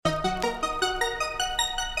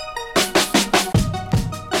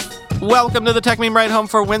Welcome to the Tech Meme Ride Home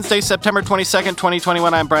for Wednesday, September 22nd,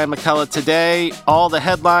 2021. I'm Brian McCullough. Today, all the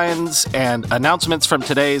headlines and announcements from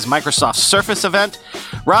today's Microsoft Surface event.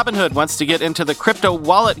 Robinhood wants to get into the crypto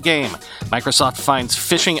wallet game. Microsoft finds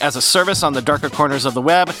phishing as a service on the darker corners of the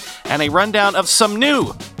web, and a rundown of some new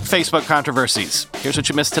Facebook controversies. Here's what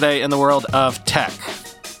you missed today in the world of tech.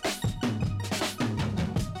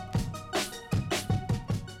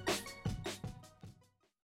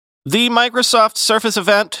 The Microsoft Surface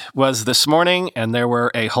event was this morning, and there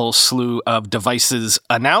were a whole slew of devices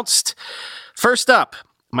announced. First up,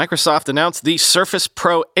 Microsoft announced the Surface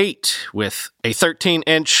Pro 8 with a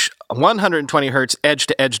 13-inch 120Hz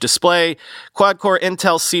edge-to-edge display, quad-core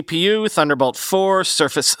Intel CPU, Thunderbolt 4,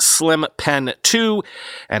 Surface Slim Pen 2,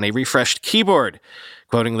 and a refreshed keyboard.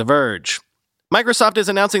 Quoting The Verge, Microsoft is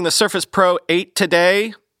announcing the Surface Pro 8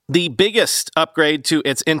 today, the biggest upgrade to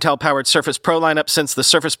its Intel-powered Surface Pro lineup since the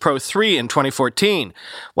Surface Pro 3 in 2014.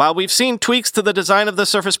 While we've seen tweaks to the design of the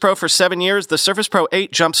Surface Pro for 7 years, the Surface Pro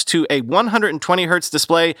 8 jumps to a 120Hz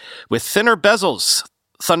display with thinner bezels,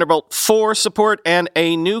 Thunderbolt 4 support, and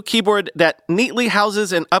a new keyboard that neatly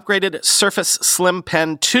houses an upgraded Surface Slim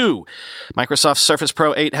Pen 2. Microsoft's Surface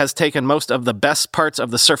Pro 8 has taken most of the best parts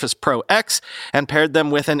of the Surface Pro X and paired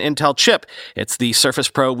them with an Intel chip. It's the Surface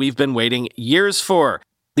Pro we've been waiting years for.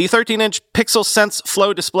 The 13-inch Pixel Sense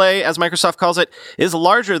Flow display, as Microsoft calls it, is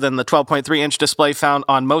larger than the 12.3-inch display found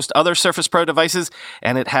on most other Surface Pro devices,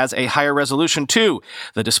 and it has a higher resolution too.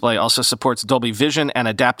 The display also supports Dolby Vision and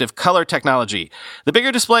adaptive color technology. The bigger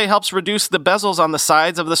display helps reduce the bezels on the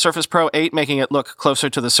sides of the Surface Pro 8, making it look closer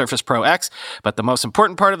to the Surface Pro X, but the most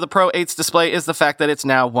important part of the Pro 8's display is the fact that it's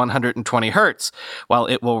now 120 Hz. While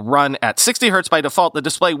it will run at 60 Hz by default, the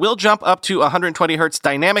display will jump up to 120 Hz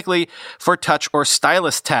dynamically for touch or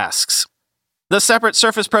stylus tasks. The separate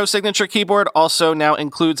Surface Pro signature keyboard also now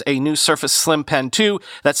includes a new Surface Slim Pen 2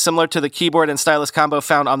 that's similar to the keyboard and stylus combo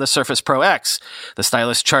found on the Surface Pro X. The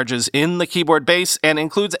stylus charges in the keyboard base and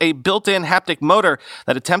includes a built-in haptic motor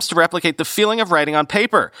that attempts to replicate the feeling of writing on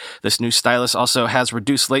paper. This new stylus also has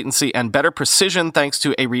reduced latency and better precision thanks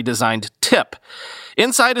to a redesigned tip.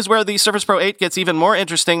 Inside is where the Surface Pro 8 gets even more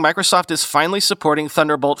interesting. Microsoft is finally supporting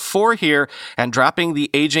Thunderbolt 4 here and dropping the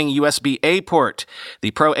aging USB-A port.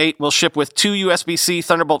 The Pro 8 will ship with two USB-C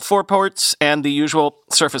Thunderbolt 4 ports and the usual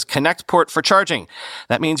Surface Connect port for charging.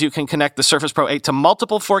 That means you can connect the Surface Pro 8 to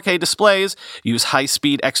multiple 4K displays, use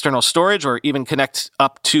high-speed external storage, or even connect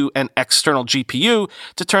up to an external GPU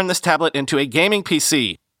to turn this tablet into a gaming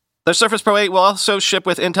PC. The Surface Pro 8 will also ship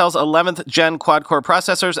with Intel's 11th gen quad-core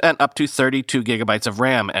processors and up to 32 gigabytes of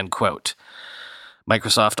RAM, end quote.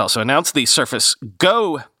 Microsoft also announced the Surface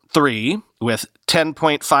Go 3 with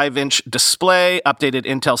 10.5-inch display, updated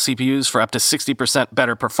Intel CPUs for up to 60%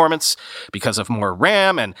 better performance because of more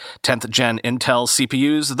RAM, and 10th gen Intel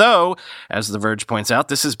CPUs, though, as The Verge points out,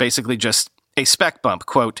 this is basically just a spec bump.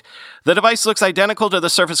 Quote, the device looks identical to the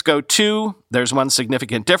Surface Go 2. There's one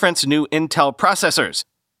significant difference, new Intel processors.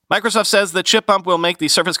 Microsoft says the chip bump will make the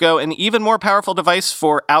Surface Go an even more powerful device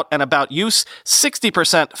for out-and-about use,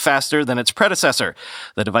 60% faster than its predecessor.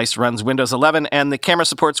 The device runs Windows 11, and the camera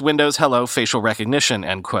supports Windows Hello facial recognition,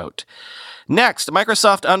 end quote. Next,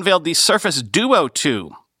 Microsoft unveiled the Surface Duo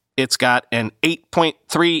 2. It's got an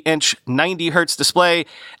 8.3-inch 90Hz display,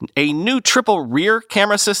 a new triple rear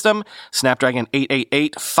camera system, Snapdragon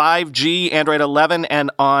 888, 5G, Android 11,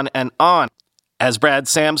 and on and on. As Brad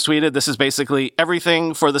Sams tweeted, this is basically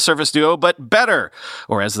everything for the Surface Duo, but better.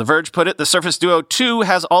 Or as The Verge put it, the Surface Duo 2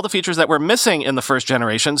 has all the features that were missing in the first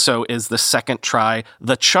generation, so is the second try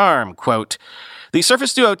the charm, quote. The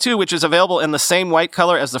Surface Duo 2, which is available in the same white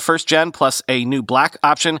color as the first gen plus a new black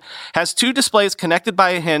option, has two displays connected by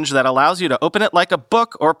a hinge that allows you to open it like a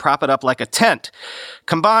book or prop it up like a tent.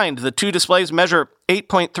 Combined, the two displays measure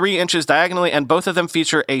 8.3 inches diagonally, and both of them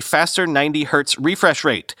feature a faster 90 Hz refresh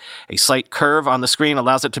rate. A slight curve on the screen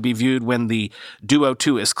allows it to be viewed when the Duo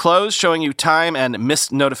 2 is closed, showing you time and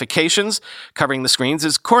missed notifications. Covering the screens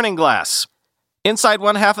is Corning glass. Inside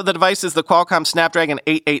one half of the device is the Qualcomm Snapdragon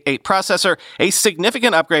 888 processor, a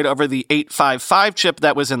significant upgrade over the 855 chip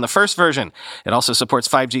that was in the first version. It also supports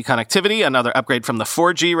 5G connectivity, another upgrade from the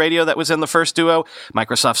 4G radio that was in the first Duo.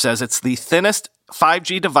 Microsoft says it's the thinnest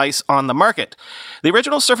 5G device on the market. The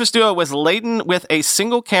original Surface Duo was laden with a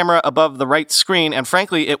single camera above the right screen, and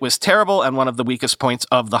frankly, it was terrible and one of the weakest points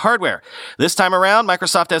of the hardware. This time around,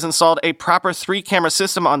 Microsoft has installed a proper 3-camera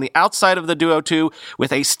system on the outside of the Duo 2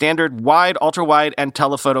 with a standard wide, ultra-wide, and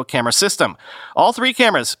telephoto camera system. All 3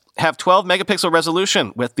 cameras have 12 megapixel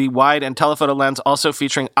resolution, with the wide and telephoto lens also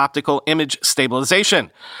featuring optical image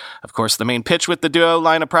stabilization. Of course, the main pitch with the Duo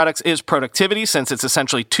line of products is productivity, since it's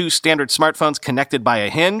essentially two standard smartphones connected by a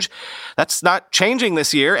hinge. That's not changing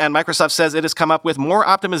this year, and Microsoft says it has come up with more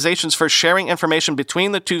optimizations for sharing information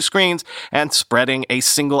between the two screens and spreading a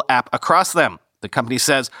single app across them. The company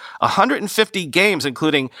says 150 games,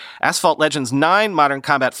 including Asphalt Legends 9, Modern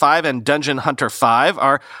Combat 5, and Dungeon Hunter 5,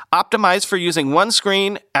 are optimized for using one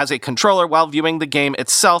screen as a controller while viewing the game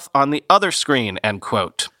itself on the other screen, end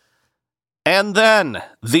quote. And then,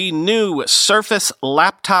 the new Surface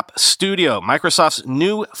Laptop Studio, Microsoft's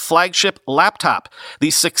new flagship laptop, the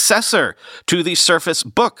successor to the Surface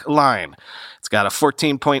Book line. It's got a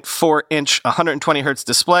 14.4-inch 120Hz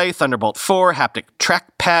display, Thunderbolt 4, haptic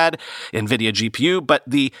trackpad, NVIDIA GPU, but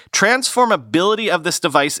the transformability of this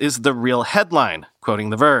device is the real headline, quoting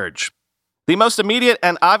The Verge. The most immediate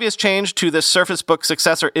and obvious change to the Surface Book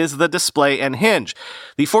successor is the display and hinge.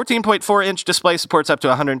 The 14.4-inch display supports up to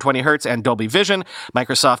 120 Hz and Dolby Vision.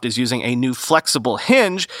 Microsoft is using a new flexible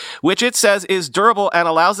hinge, which it says is durable and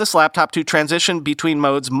allows this laptop to transition between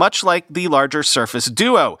modes much like the larger Surface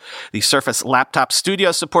Duo. The Surface Laptop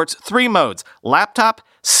Studio supports 3 modes: Laptop,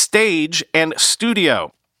 Stage, and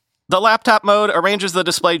Studio. The laptop mode arranges the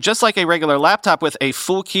display just like a regular laptop with a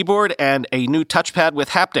full keyboard and a new touchpad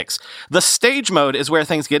with haptics. The stage mode is where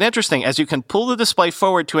things get interesting, as you can pull the display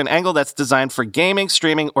forward to an angle that's designed for gaming,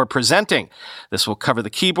 streaming, or presenting. This will cover the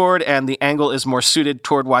keyboard, and the angle is more suited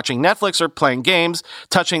toward watching Netflix or playing games,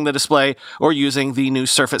 touching the display, or using the new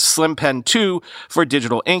Surface Slim Pen 2 for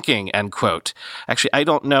digital inking, end quote. Actually, I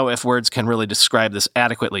don't know if words can really describe this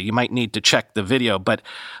adequately. You might need to check the video, but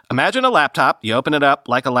imagine a laptop. You open it up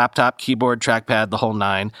like a laptop, keyboard, trackpad, the whole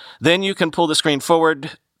nine. Then you can pull the screen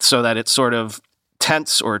forward so that it sort of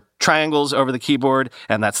tents or triangles over the keyboard,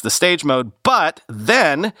 and that's the stage mode. But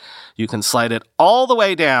then you can slide it all the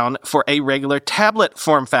way down for a regular tablet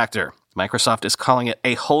form factor. Microsoft is calling it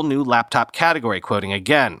a whole new laptop category, quoting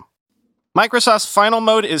again. Microsoft's final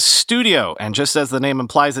mode is Studio, and just as the name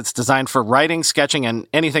implies, it's designed for writing, sketching, and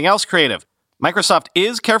anything else creative. Microsoft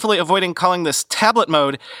is carefully avoiding calling this tablet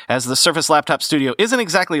mode, as the Surface Laptop Studio isn't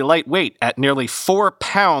exactly lightweight at nearly 4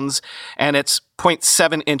 pounds, and it's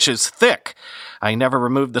 0.7 inches thick. I never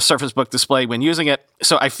removed the Surface Book display when using it,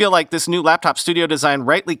 so I feel like this new Laptop Studio design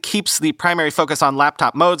rightly keeps the primary focus on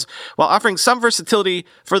laptop modes while offering some versatility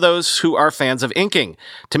for those who are fans of inking.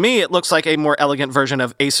 To me, it looks like a more elegant version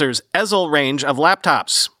of Acer's Ezel range of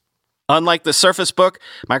laptops. Unlike the Surface Book,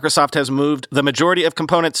 Microsoft has moved the majority of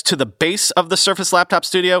components to the base of the Surface Laptop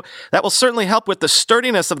Studio. That will certainly help with the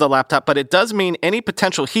sturdiness of the laptop, but it does mean any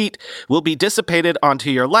potential heat will be dissipated onto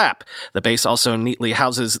your lap. The base also neatly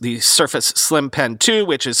houses the Surface Slim Pen 2,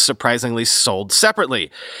 which is surprisingly sold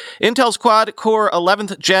separately. Intel's quad-core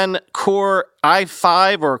 11th Gen Core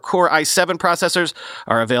i5 or Core i7 processors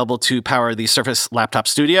are available to power the Surface Laptop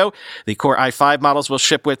Studio. The Core i5 models will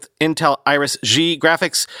ship with Intel Iris G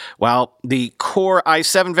graphics, while the Core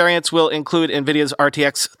i7 variants will include NVIDIA's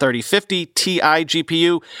RTX 3050 Ti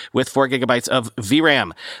GPU with 4 gigabytes of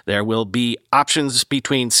VRAM. There will be options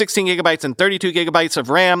between 16 gigabytes and 32 gigabytes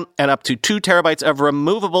of RAM and up to 2 terabytes of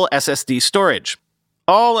removable SSD storage.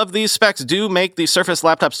 All of these specs do make the Surface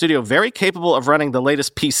Laptop Studio very capable of running the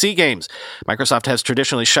latest PC games. Microsoft has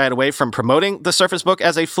traditionally shied away from promoting the Surface Book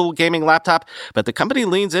as a full gaming laptop, but the company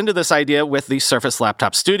leans into this idea with the Surface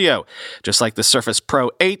Laptop Studio. Just like the Surface Pro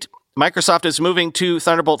 8, Microsoft is moving to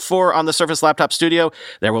Thunderbolt 4 on the Surface Laptop Studio.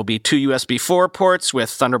 There will be 2 USB 4 ports with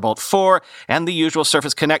Thunderbolt 4 and the usual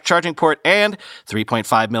Surface Connect charging port and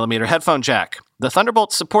 3.5mm headphone jack. The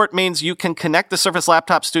Thunderbolt support means you can connect the Surface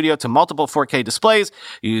Laptop Studio to multiple 4K displays,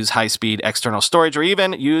 use high-speed external storage, or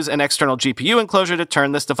even use an external GPU enclosure to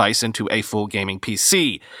turn this device into a full gaming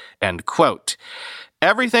PC. End quote.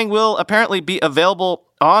 Everything will apparently be available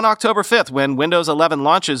on October 5th when Windows 11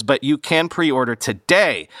 launches, but you can pre-order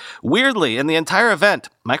today. Weirdly, in the entire event,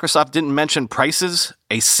 Microsoft didn't mention prices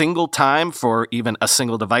a single time for even a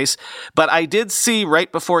single device, but I did see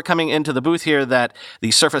right before coming into the booth here that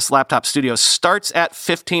the Surface Laptop Studio starts at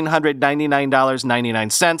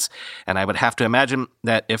 $1,599.99, and I would have to imagine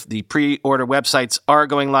that if the pre-order websites are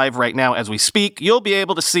going live right now as we speak, you'll be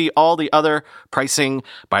able to see all the other pricing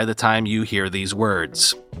by the time you hear these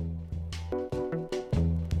words.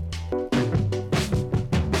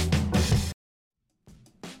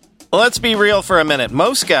 Let's be real for a minute.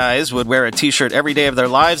 Most guys would wear a t-shirt every day of their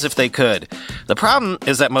lives if they could. The problem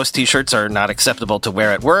is that most t-shirts are not acceptable to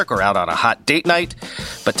wear at work or out on a hot date night.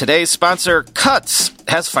 But today's sponsor, Cuts,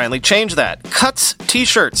 has finally changed that. Cuts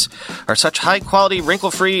t-shirts are such high-quality,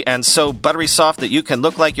 wrinkle-free, and so buttery soft that you can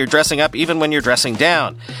look like you're dressing up even when you're dressing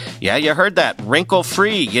down. Yeah, you heard that.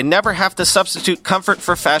 Wrinkle-free. You never have to substitute comfort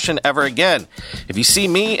for fashion ever again. If you see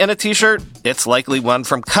me in a t-shirt, it's likely one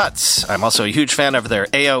from Cuts. I'm also a huge fan of their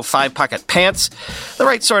AO 5-pocket pants. The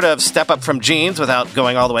right sort of step up from jeans without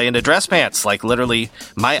going all the way into dress pants, like literally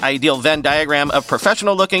my ideal Venn diagram of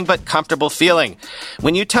professional-looking but comfortable feeling.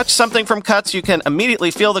 When you touch something from Cuts, you can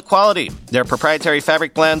immediately feel the quality. Their proprietary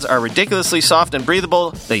fabric blends are ridiculously soft and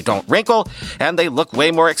breathable, they don't wrinkle, and they look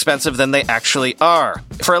way more expensive than they actually are.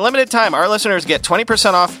 For a limited time, our listeners get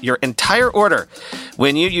 20% off your entire order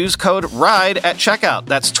when you use code RIDE at checkout.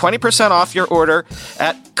 That's 20% off your order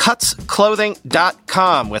at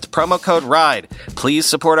cutsclothing.com with promo code RIDE. Please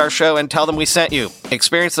support our show and tell them we sent you.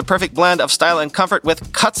 Experience the perfect blend of style and comfort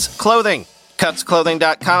with Cuts Clothing.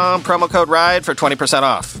 Cutsclothing.com, promo code RIDE for 20%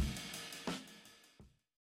 off.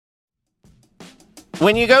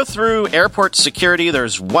 When you go through airport security,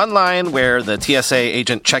 there's one line where the TSA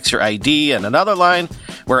agent checks your ID and another line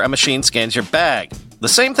where a machine scans your bag. The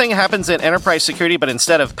same thing happens in enterprise security, but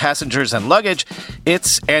instead of passengers and luggage,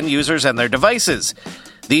 it's end users and their devices.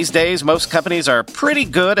 These days, most companies are pretty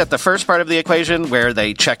good at the first part of the equation where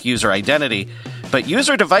they check user identity, but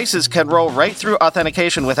user devices can roll right through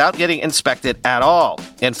authentication without getting inspected at all.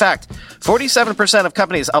 In fact, 47% of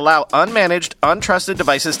companies allow unmanaged, untrusted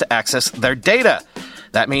devices to access their data.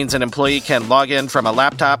 That means an employee can log in from a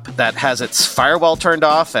laptop that has its firewall turned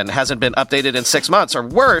off and hasn't been updated in 6 months. Or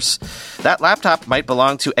worse, that laptop might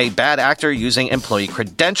belong to a bad actor using employee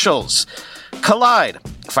credentials. Kolide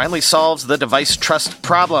finally solves the device trust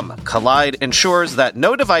problem. Kolide ensures that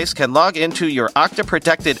no device can log into your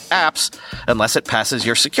Okta-protected apps unless it passes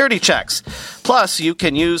your security checks. Plus, you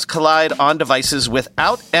can use Kolide on devices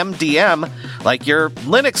without MDM, like your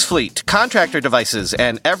Linux fleet, contractor devices,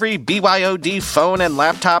 and every BYOD phone and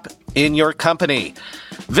laptop in your company.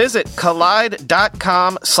 Visit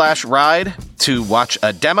kolide.com/ride to watch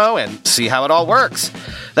a demo and see how it all works.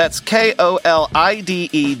 That's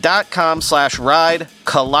KOLIDE.com/ride,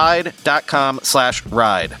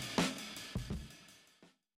 kolide.com/ride.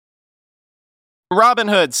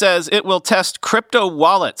 Robinhood says it will test crypto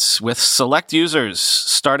wallets with select users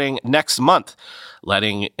starting next month,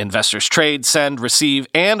 letting investors trade, send, receive,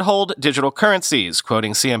 and hold digital currencies,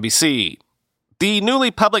 quoting CNBC. The newly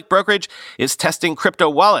public brokerage is testing crypto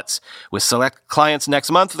wallets with select clients next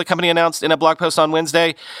month, the company announced in a blog post on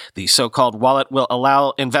Wednesday. The so-called wallet will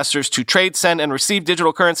allow investors to trade, send, and receive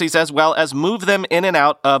digital currencies as well as move them in and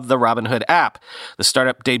out of the Robinhood app. The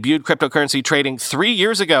startup debuted cryptocurrency trading 3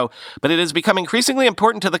 years ago, but it has become increasingly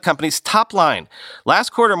important to the company's top line. Last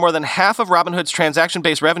quarter, more than half of Robinhood's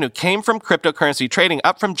transaction-based revenue came from cryptocurrency trading,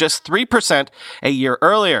 up from just 3% a year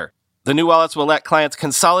earlier. The new wallets will let clients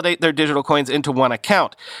consolidate their digital coins into one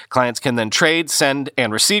account. Clients can then trade, send,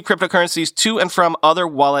 and receive cryptocurrencies to and from other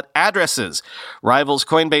wallet addresses. Rivals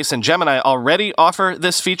Coinbase and Gemini already offer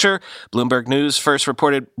this feature. Bloomberg News first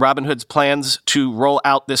reported Robinhood's plans to roll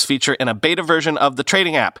out this feature in a beta version of the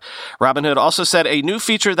trading app. Robinhood also said a new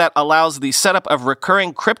feature that allows the setup of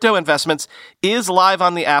recurring crypto investments is live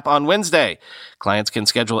on the app on Wednesday. Clients can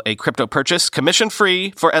schedule a crypto purchase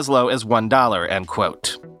commission-free for as low as $1, end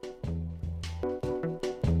quote.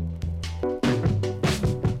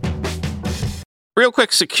 Real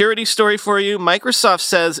quick security story for you. Microsoft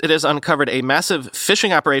says it has uncovered a massive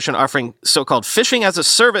phishing operation offering so-called phishing as a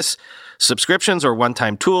service subscriptions or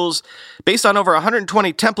one-time tools based on over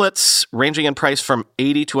 120 templates ranging in price from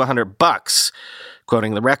 $80 to $100,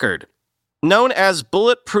 quoting the record. Known as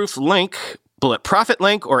Bulletproof Link, Bullet Profit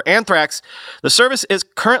Link, or Anthrax, the service is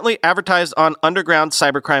currently advertised on underground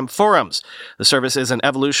cybercrime forums. The service is an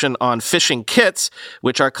evolution on phishing kits,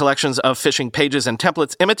 which are collections of phishing pages and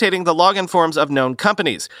templates imitating the login forms of known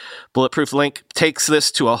companies. Bulletproof Link takes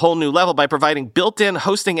this to a whole new level by providing built-in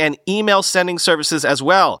hosting and email sending services as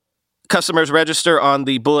well. Customers register on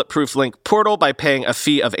the Bulletproof Link portal by paying a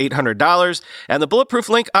fee of $800, and the Bulletproof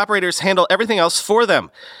Link operators handle everything else for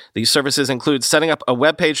them. These services include setting up a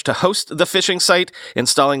web page to host the phishing site,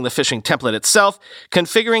 installing the phishing template itself,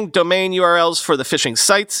 configuring domain URLs for the phishing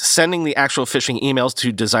sites, sending the actual phishing emails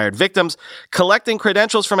to desired victims, collecting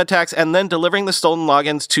credentials from attacks, and then delivering the stolen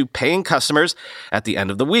logins to paying customers at the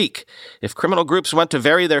end of the week. If criminal groups want to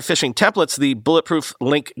vary their phishing templates, the Bulletproof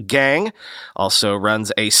Link gang also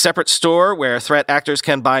runs a separate store where threat actors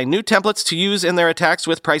can buy new templates to use in their attacks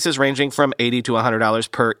with prices ranging from $80 to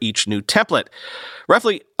 $100 per each new template.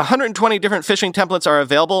 Roughly 120 different phishing templates are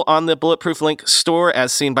available on the Bulletproof Link store,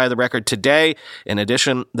 as seen by The Record today. In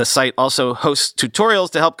addition, the site also hosts tutorials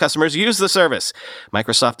to help customers use the service.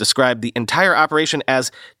 Microsoft described the entire operation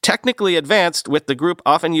as technically advanced, with the group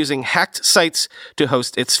often using hacked sites to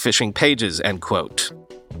host its phishing pages, end quote.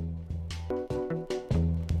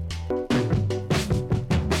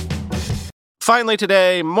 Finally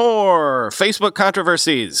today, more Facebook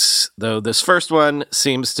controversies. Though this first one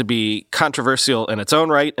seems to be controversial in its own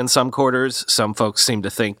right in some quarters, some folks seem to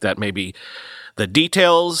think that maybe the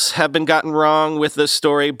details have been gotten wrong with this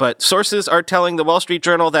story, but sources are telling the Wall Street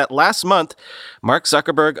Journal that last month, Mark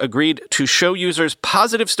Zuckerberg agreed to show users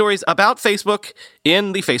positive stories about Facebook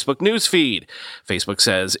in the Facebook news feed. Facebook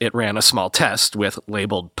says it ran a small test with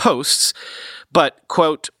labeled posts, but,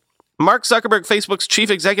 quote, Mark Zuckerberg, Facebook's chief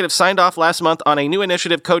executive, signed off last month on a new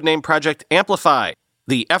initiative codenamed Project Amplify.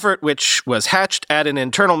 The effort, which was hatched at an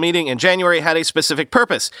internal meeting in January, had a specific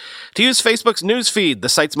purpose: to use Facebook's news feed, the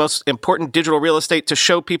site's most important digital real estate, to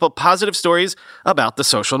show people positive stories about the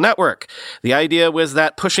social network. The idea was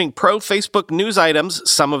that pushing pro-Facebook news items,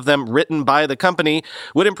 some of them written by the company,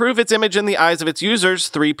 would improve its image in the eyes of its users,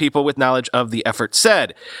 3 people with knowledge of the effort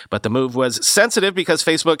said. But the move was sensitive because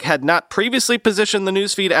Facebook had not previously positioned the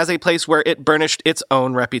newsfeed as a place where it burnished its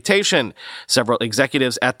own reputation. Several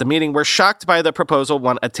executives at the meeting were shocked by the proposal,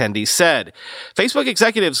 one attendee said. Facebook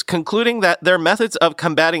executives concluding that their methods of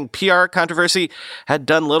combating PR controversy had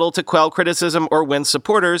done little to quell criticism or win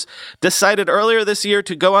supporters, decided earlier this year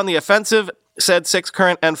to go on the offensive, said 6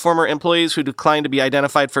 current and former employees who declined to be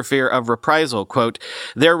identified for fear of reprisal. Quote,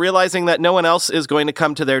 they're realizing that no one else is going to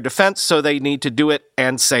come to their defense, so they need to do it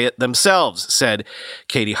and say it themselves, said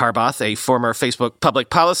Katie Harbath, a former Facebook public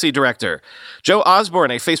policy director. Joe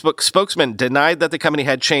Osborne, a Facebook spokesman, denied that the company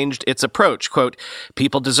had changed its approach. Quote,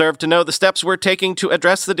 people deserve to know the steps we're taking to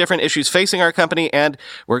address the different issues facing our company, and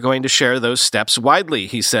we're going to share those steps widely,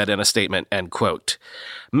 he said in a statement, end quote.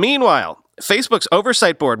 Meanwhile, Facebook's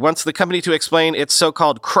oversight board wants the company to explain its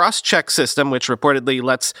so-called cross-check system, which reportedly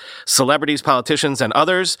lets celebrities, politicians, and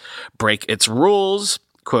others break its rules,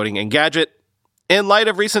 quoting Engadget. In light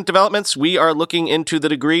of recent developments, we are looking into the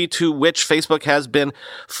degree to which Facebook has been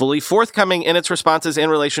fully forthcoming in its responses in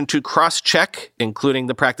relation to cross-check, including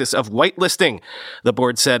the practice of whitelisting, the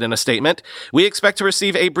board said in a statement. We expect to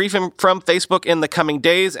receive a briefing from Facebook in the coming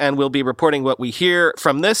days, and we'll be reporting what we hear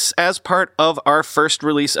from this as part of our first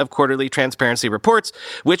release of quarterly transparency reports,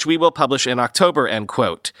 which we will publish in October, end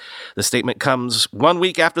quote. The statement comes 1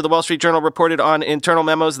 week after the Wall Street Journal reported on internal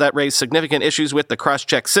memos that raised significant issues with the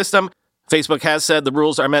cross-check system. Facebook has said the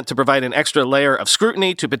rules are meant to provide an extra layer of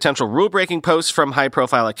scrutiny to potential rule-breaking posts from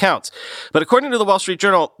high-profile accounts. But according to the Wall Street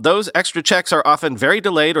Journal, those extra checks are often very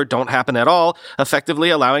delayed or don't happen at all,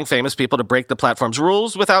 effectively allowing famous people to break the platform's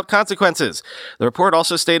rules without consequences. The report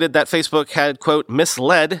also stated that Facebook had, quote,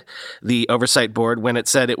 misled the oversight board when it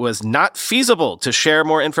said it was not feasible to share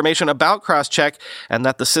more information about cross-check and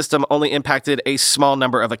that the system only impacted a small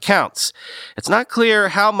number of accounts. It's not clear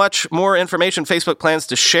how much more information Facebook plans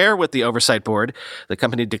to share with the oversight board. The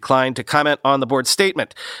company declined to comment on the board's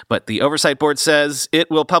statement, but the oversight board says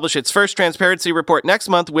it will publish its first transparency report next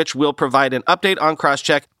month, which will provide an update on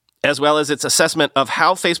cross-check, as well as its assessment of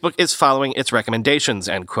how Facebook is following its recommendations,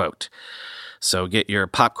 end quote. So get your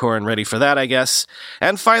popcorn ready for that, I guess.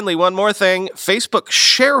 And finally, one more thing. Facebook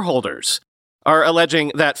shareholders are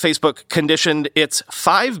alleging that Facebook conditioned its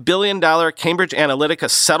 $5 billion Cambridge Analytica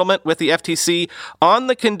settlement with the FTC on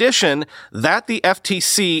the condition that the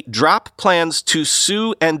FTC drop plans to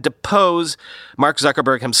sue and depose Mark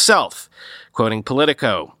Zuckerberg himself, quoting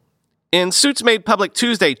Politico. In suits made public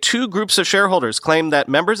Tuesday, 2 groups of shareholders claimed that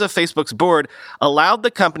members of Facebook's board allowed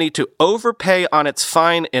the company to overpay on its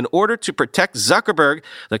fine in order to protect Zuckerberg,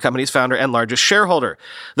 the company's founder and largest shareholder.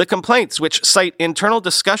 The complaints, which cite internal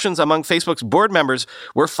discussions among Facebook's board members,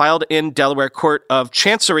 were filed in Delaware Court of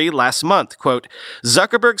Chancery last month. Quote,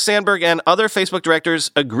 Zuckerberg, Sandberg, and other Facebook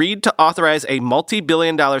directors agreed to authorize a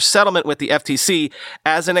multi-billion-dollar settlement with the FTC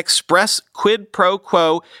as an express quid pro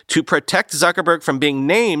quo to protect Zuckerberg from being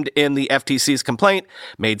named in the FTC's complaint,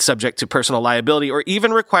 made subject to personal liability, or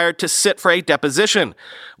even required to sit for a deposition,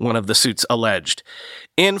 one of the suits alleged.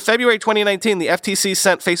 In February 2019, the FTC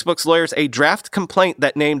sent Facebook's lawyers a draft complaint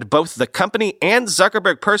that named both the company and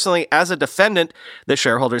Zuckerberg personally as a defendant, the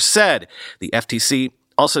shareholders said. The FTC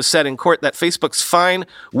also said in court that Facebook's fine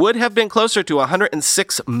would have been closer to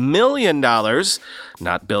 $106 million,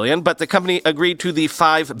 not billion, but the company agreed to the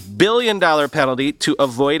 $5 billion penalty to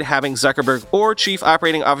avoid having Zuckerberg or Chief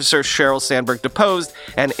Operating Officer Sheryl Sandberg deposed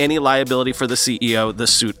and any liability for the CEO, the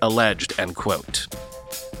suit alleged, end quote.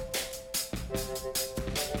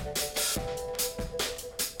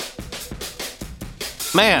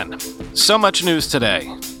 Man, so much news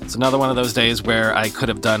today. It's another one of those days where I could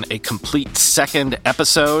have done a complete second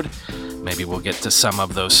episode. Maybe we'll get to some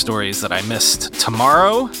of those stories that I missed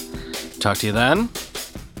tomorrow. Talk to you then.